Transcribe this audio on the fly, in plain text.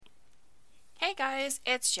guys,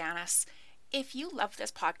 it's Janice. If you love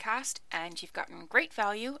this podcast and you've gotten great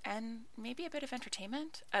value and maybe a bit of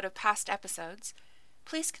entertainment out of past episodes,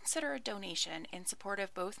 please consider a donation in support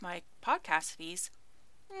of both my podcast fees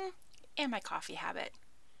and my coffee habit.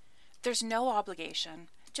 There's no obligation.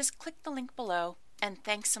 Just click the link below, and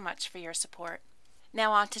thanks so much for your support.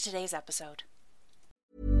 Now on to today's episode.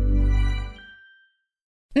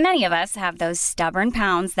 Many of us have those stubborn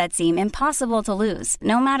pounds that seem impossible to lose,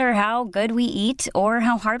 no matter how good we eat or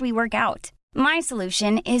how hard we work out. My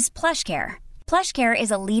solution is PlushCare. PlushCare is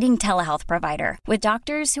a leading telehealth provider with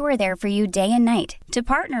doctors who are there for you day and night to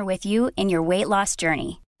partner with you in your weight loss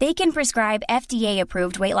journey. They can prescribe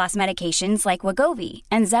FDA-approved weight loss medications like Wegovy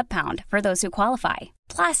and Zepbound for those who qualify.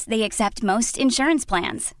 Plus, they accept most insurance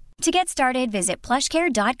plans. To get started, visit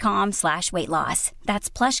plushcare.com/weightloss.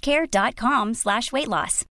 That's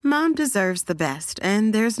plushcare.com/weightloss. Mom deserves the best,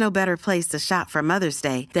 and there's no better place to shop for Mother's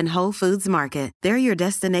Day than Whole Foods Market. They're your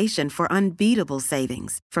destination for unbeatable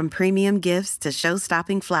savings, from premium gifts to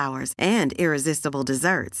show-stopping flowers and irresistible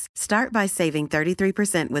desserts. Start by saving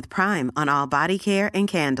 33% with Prime on all body care and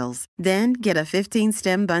candles. Then get a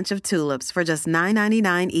 15-stem bunch of tulips for just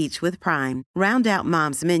 $9.99 each with Prime. Round out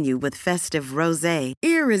Mom's menu with festive rosé,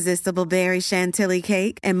 irresistible berry chantilly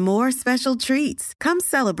cake, and more special treats. Come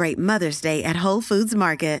celebrate Mother's Day at Whole Foods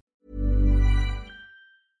Market.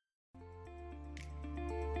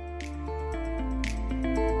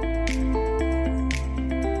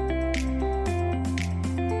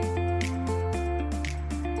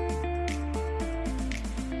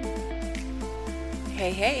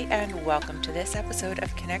 Hey, and welcome to this episode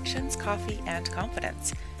of Connections, Coffee, and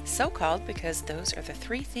Confidence. So called because those are the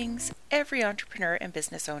three things every entrepreneur and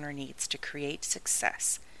business owner needs to create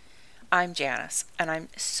success. I'm Janice, and I'm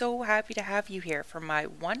so happy to have you here for my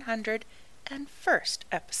 101st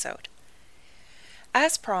episode.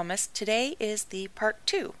 As promised, today is the part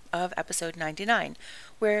 2 of episode 99,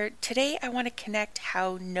 where today I want to connect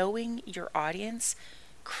how knowing your audience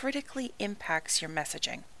critically impacts your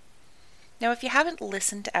messaging. Now, if you haven't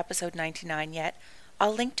listened to episode 99 yet,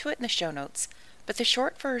 I'll link to it in the show notes, but the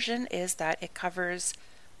short version is that it covers,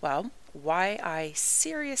 well, why I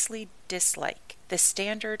seriously dislike the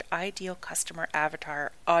standard ideal customer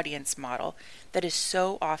avatar audience model that is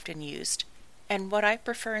so often used, and what I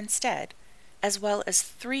prefer instead, as well as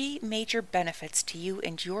 3 major benefits to you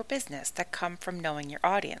and your business that come from knowing your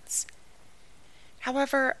audience.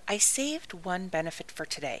 However, I saved one benefit for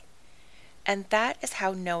today, and that is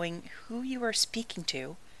how knowing who you are speaking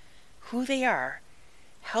to, who they are,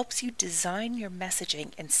 helps you design your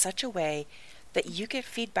messaging in such a way that you get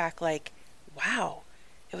feedback like, wow,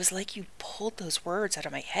 it was like you pulled those words out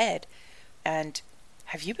of my head, and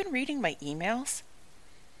have you been reading my emails?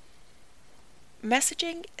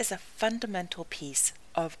 Messaging is a fundamental piece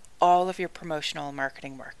of all of your promotional and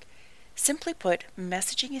marketing work. Simply put,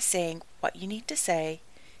 messaging is saying what you need to say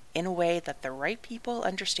in a way that the right people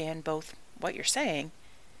understand both what you're saying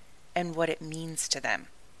and what it means to them.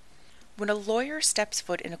 When a lawyer steps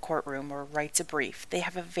foot in a courtroom or writes a brief, they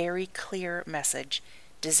have a very clear message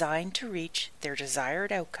designed to reach their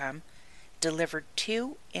desired outcome, delivered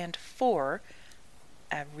to and for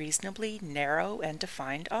a reasonably narrow and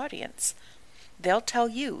defined audience. They'll tell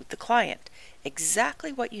you, the client,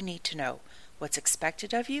 exactly what you need to know, what's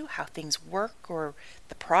expected of you, how things work or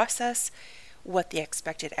the process, what the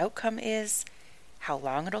expected outcome is, how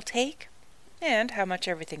long it'll take, and how much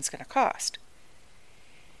everything's going to cost.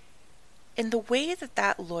 In the way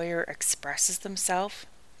that lawyer expresses themselves,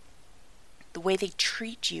 the way they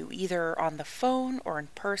treat you either on the phone or in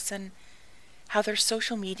person, how their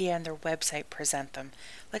social media and their website present them,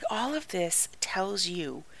 like all of this tells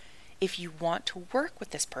you if you want to work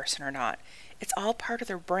with this person or not. It's all part of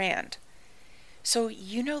their brand. So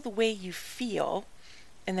you know the way you feel,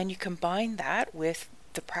 and then you combine that with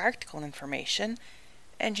the practical information,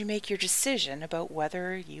 and you make your decision about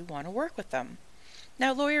whether you want to work with them.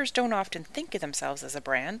 Now, lawyers don't often think of themselves as a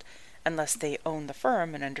brand unless they own the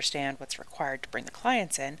firm and understand what's required to bring the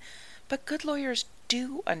clients in, but good lawyers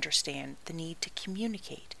do understand the need to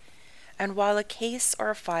communicate. And while a case or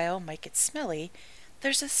a file might get smelly,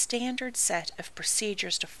 there's a standard set of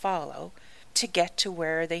procedures to follow to get to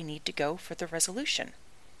where they need to go for the resolution.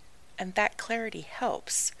 And that clarity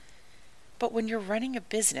helps. But when you're running a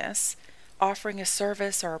business, offering a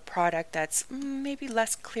service or a product that's maybe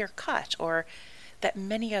less clear-cut or that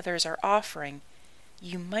many others are offering,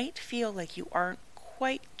 you might feel like you aren't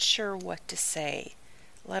quite sure what to say,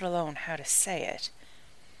 let alone how to say it.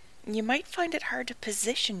 You might find it hard to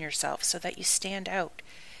position yourself so that you stand out,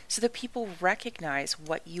 so that people recognize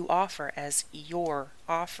what you offer as your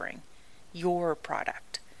offering, your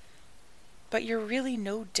product. But you're really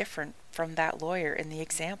no different from that lawyer in the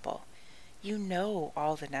example. You know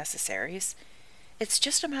all the necessaries. It's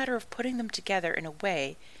just a matter of putting them together in a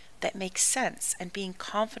way that makes sense and being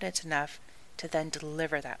confident enough to then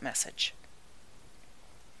deliver that message.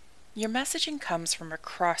 Your messaging comes from a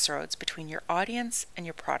crossroads between your audience and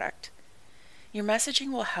your product. Your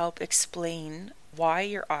messaging will help explain why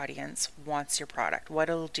your audience wants your product, what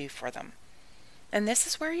it'll do for them. And this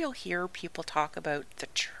is where you'll hear people talk about the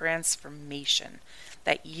transformation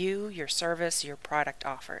that you, your service, your product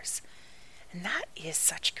offers. And that is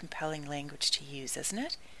such compelling language to use, isn't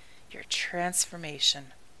it? Your transformation.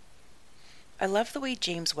 I love the way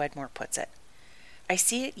James Wedmore puts it. I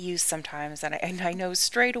see it used sometimes, and I know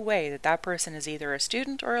straight away that that person is either a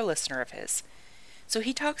student or a listener of his. So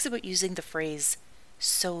he talks about using the phrase,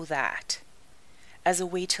 "so that," as a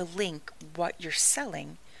way to link what you're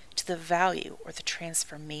selling to the value or the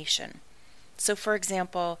transformation. So for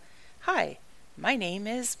example, "Hi, my name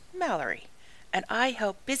is Mallory, and I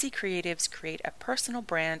help busy creatives create a personal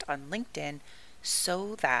brand on LinkedIn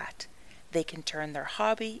so that they can turn their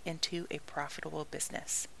hobby into a profitable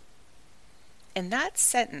business." In that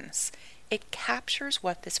sentence, it captures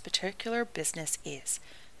what this particular business is,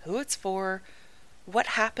 who it's for, what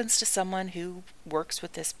happens to someone who works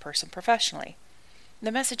with this person professionally.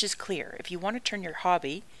 The message is clear. If you want to turn your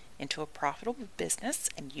hobby into a profitable business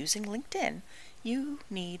and using LinkedIn, you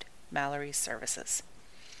need Mallory's services.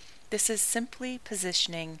 This is simply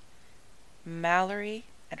positioning Mallory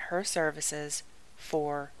and her services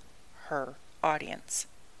for her audience.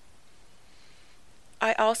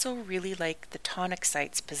 I also really like the Tonic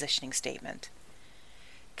Site's positioning statement.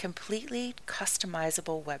 Completely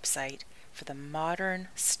customizable website for the modern,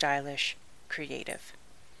 stylish creative.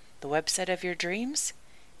 The website of your dreams?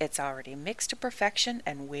 It's already mixed to perfection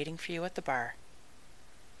and waiting for you at the bar.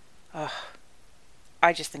 Oh,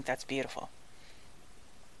 I just think that's beautiful.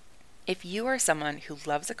 If you are someone who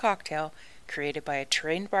loves a cocktail created by a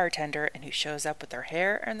trained bartender and who shows up with their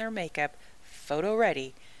hair and their makeup photo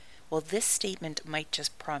ready, well, this statement might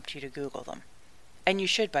just prompt you to Google them. And you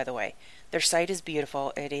should, by the way. Their site is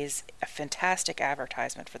beautiful. It is a fantastic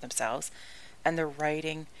advertisement for themselves. And their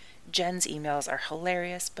writing, Jen's emails are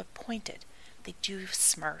hilarious but pointed. They do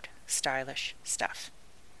smart, stylish stuff.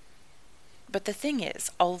 But the thing is,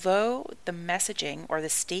 although the messaging or the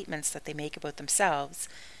statements that they make about themselves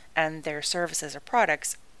and their services or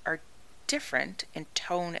products are different in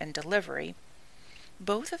tone and delivery,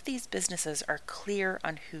 both of these businesses are clear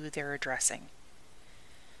on who they're addressing.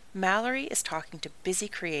 Mallory is talking to busy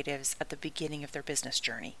creatives at the beginning of their business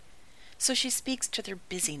journey. So she speaks to their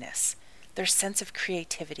busyness, their sense of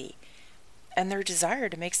creativity, and their desire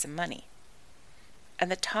to make some money.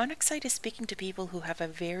 And the Tonic Site is speaking to people who have a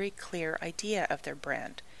very clear idea of their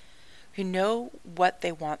brand, who know what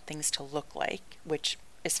they want things to look like, which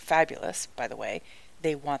is fabulous, by the way.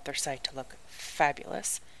 They want their site to look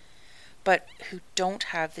fabulous, but who don't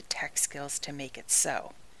have the tech skills to make it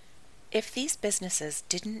so. If these businesses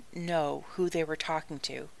didn't know who they were talking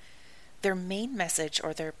to, their main message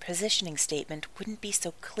or their positioning statement wouldn't be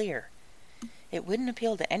so clear. It wouldn't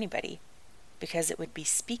appeal to anybody because it would be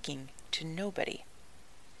speaking to nobody.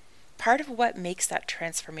 Part of what makes that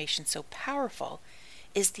transformation so powerful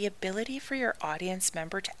is the ability for your audience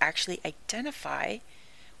member to actually identify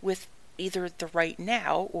with either the right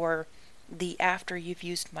now or the after you've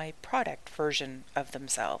used my product version of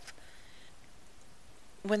themselves.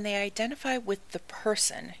 When they identify with the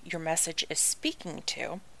person your message is speaking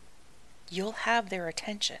to, you'll have their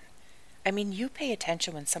attention. I mean, you pay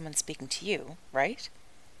attention when someone's speaking to you, right?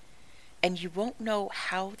 And you won't know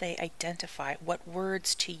how they identify what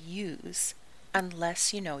words to use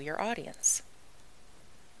unless you know your audience.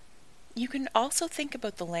 You can also think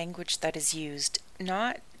about the language that is used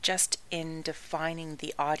not just in defining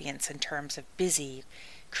the audience in terms of busy,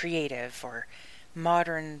 creative, or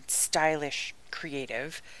modern, stylish,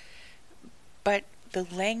 creative, but the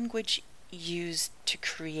language used to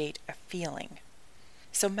create a feeling.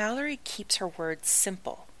 So Mallory keeps her words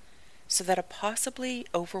simple so that a possibly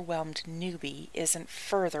overwhelmed newbie isn't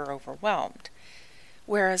further overwhelmed,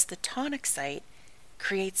 whereas the Tonic Site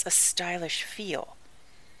creates a stylish feel,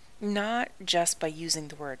 not just by using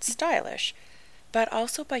the word stylish, but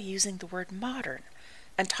also by using the word modern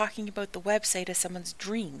and talking about the website as someone's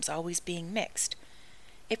dreams always being mixed.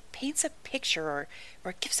 It paints a picture or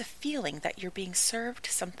it gives a feeling that you're being served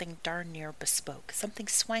something darn near bespoke, something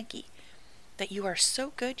swanky, that you are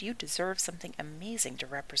so good you deserve something amazing to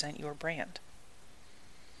represent your brand.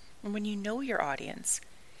 And when you know your audience,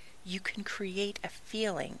 you can create a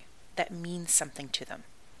feeling that means something to them.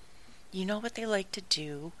 You know what they like to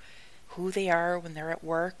do, who they are when they're at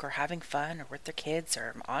work or having fun or with their kids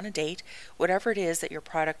or on a date, whatever it is that your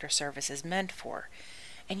product or service is meant for.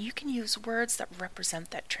 And you can use words that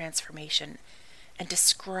represent that transformation and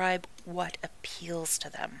describe what appeals to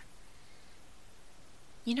them.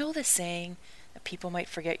 You know the saying that people might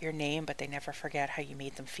forget your name, but they never forget how you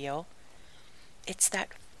made them feel? It's that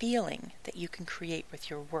feeling that you can create with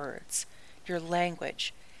your words, your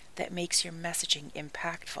language, that makes your messaging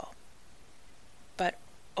impactful. But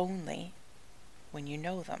only when you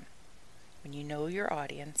know them, when you know your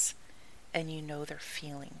audience, and you know their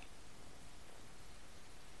feeling.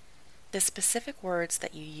 The specific words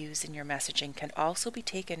that you use in your messaging can also be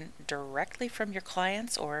taken directly from your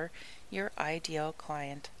clients or your ideal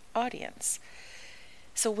client audience.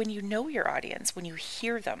 So when you know your audience, when you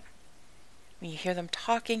hear them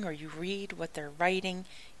talking or you read what they're writing,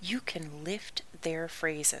 you can lift their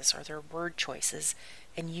phrases or their word choices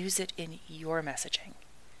and use it in your messaging.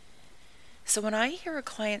 So when I hear a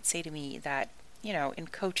client say to me that, in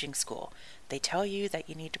coaching school, they tell you that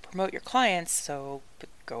you need to promote your clients, so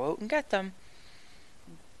go out and get them,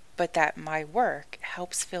 but that my work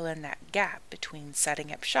helps fill in that gap between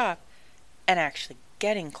setting up shop and actually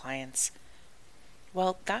getting clients,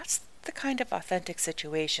 well, that's the kind of authentic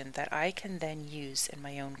situation that I can then use in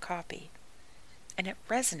my own copy. And it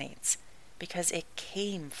resonates because it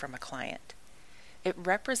came from a client. It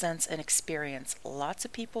represents an experience lots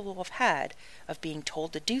of people will have had of being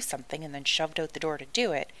told to do something and then shoved out the door to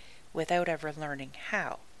do it without ever learning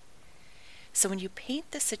how. So when you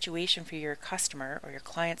paint the situation for your customer or your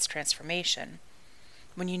client's transformation,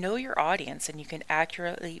 when you know your audience and you can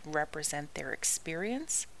accurately represent their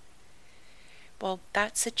experience, well,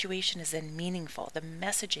 that situation is then meaningful. The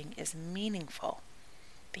messaging is meaningful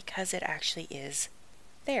because it actually is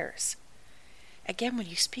theirs. Again, when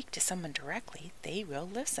you speak to someone directly, they will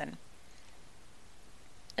listen.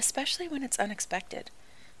 Especially when it's unexpected.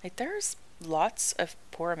 There's lots of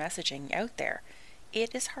poor messaging out there.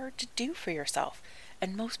 It is hard to do for yourself,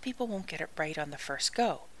 and most people won't get it right on the first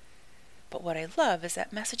go. But what I love is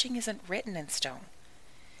that messaging isn't written in stone.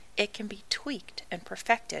 It can be tweaked and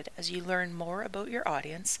perfected as you learn more about your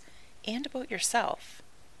audience and about yourself.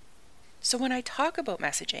 So when I talk about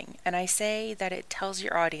messaging and I say that it tells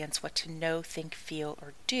your audience what to know, think, feel,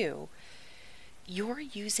 or do, you're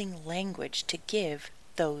using language to give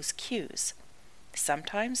those cues.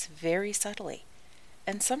 Sometimes very subtly,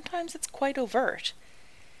 and sometimes it's quite overt.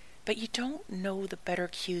 But you don't know the better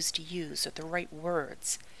cues to use or the right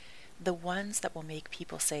words, the ones that will make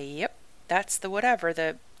people say, yep, that's the whatever,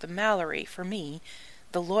 the Mallory for me,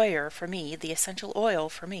 the lawyer for me, the essential oil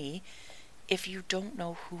for me, if you don't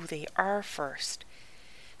know who they are first.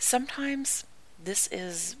 Sometimes this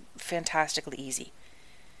is fantastically easy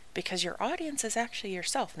because your audience is actually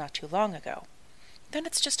yourself not too long ago. Then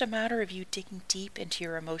it's just a matter of you digging deep into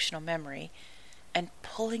your emotional memory and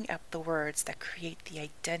pulling up the words that create the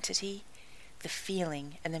identity, the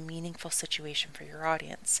feeling, and the meaningful situation for your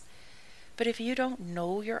audience. But if you don't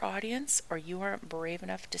know your audience or you aren't brave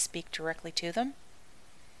enough to speak directly to them,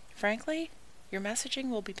 frankly, your messaging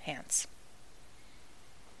will be pants.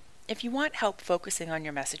 If you want help focusing on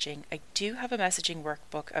your messaging, I do have a messaging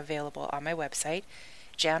workbook available on my website,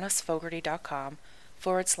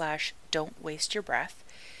 janicefogarty.com/don't waste your breath,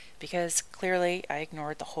 because clearly I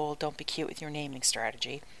ignored the whole don't be cute with your naming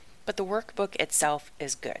strategy, but the workbook itself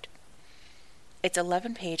is good. It's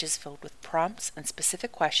 11 pages filled with prompts and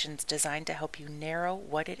specific questions designed to help you narrow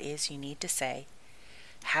what it is you need to say,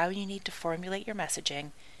 how you need to formulate your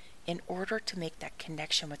messaging in order to make that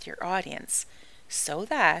connection with your audience so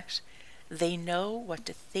that they know what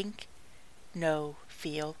to think, know,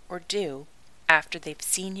 feel, or do after they've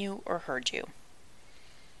seen you or heard you.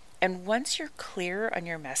 And once you're clear on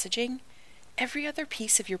your messaging, every other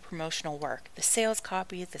piece of your promotional work, the sales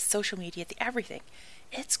copy, the social media, the everything,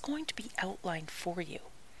 it's going to be outlined for you.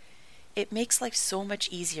 It makes life so much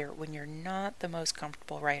easier when you're not the most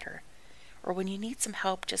comfortable writer, or when you need some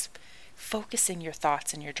help just focusing your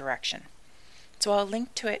thoughts in your direction. So I'll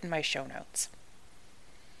link to it in my show notes.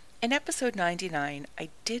 In episode 99, I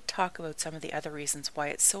did talk about some of the other reasons why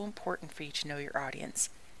it's so important for you to know your audience.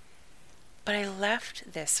 But I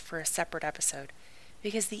left this for a separate episode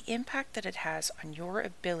because the impact that it has on your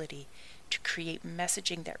ability to create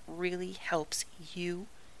messaging that really helps you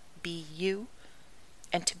be you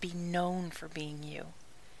and to be known for being you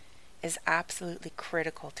is absolutely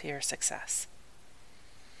critical to your success.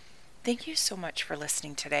 Thank you so much for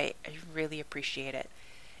listening today. I really appreciate it.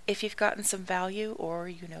 If you've gotten some value or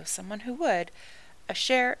you know someone who would, a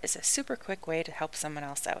share is a super quick way to help someone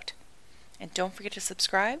else out. And don't forget to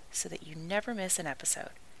subscribe so that you never miss an episode.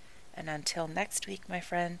 And until next week, my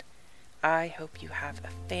friend, I hope you have a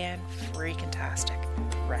fan-freaking-tastic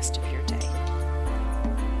rest of your day.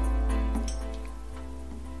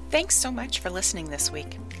 Thanks so much for listening this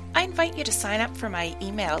week. I invite you to sign up for my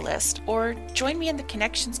email list or join me in the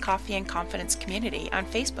Connections Coffee and Confidence community on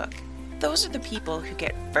Facebook. Those are the people who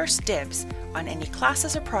get first dibs on any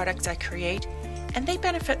classes or products I create, and they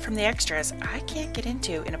benefit from the extras I can't get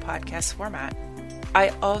into in a podcast format. I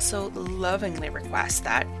also lovingly request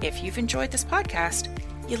that if you've enjoyed this podcast,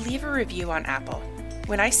 you leave a review on Apple.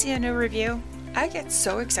 When I see a new review, I get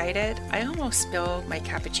so excited I almost spill my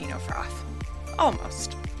cappuccino froth.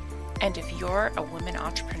 Almost. And if you're a woman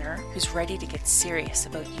entrepreneur who's ready to get serious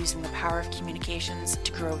about using the power of communications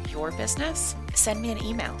to grow your business, send me an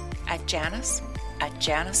email at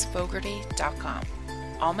janice@janicefogarty.com.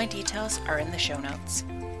 All my details are in the show notes.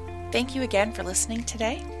 Thank you again for listening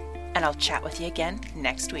today, and I'll chat with you again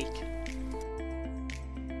next week.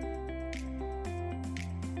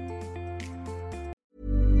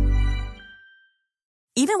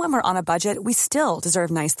 Even when we're on a budget, we still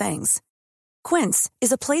deserve nice things. Quince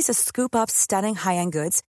is a place to scoop up stunning high-end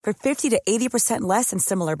goods for 50 to 80% less than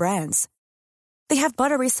similar brands. They have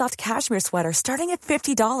buttery soft cashmere sweaters starting at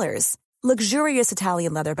 $50, luxurious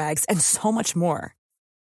Italian leather bags, and so much more.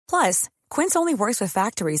 Plus, Quince only works with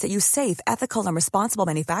factories that use safe, ethical, and responsible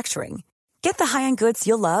manufacturing. Get the high-end goods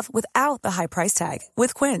you'll love without the high price tag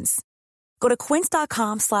with Quince. Go to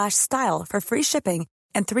quince.com/style for free shipping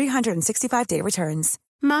and 365-day returns.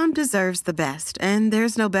 Mom deserves the best, and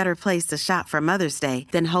there's no better place to shop for Mother's Day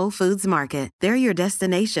than Whole Foods Market. They're your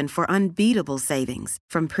destination for unbeatable savings,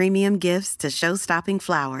 from premium gifts to show-stopping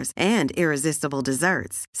flowers and irresistible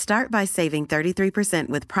desserts. Start by saving 33%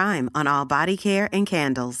 with Prime on all body care and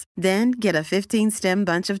candles. Then get a 15-stem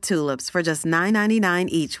bunch of tulips for just $9.99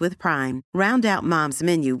 each with Prime. Round out Mom's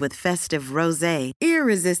menu with festive rosé,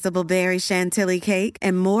 irresistible berry chantilly cake,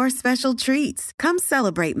 and more special treats. Come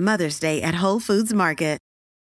celebrate Mother's Day at Whole Foods Market.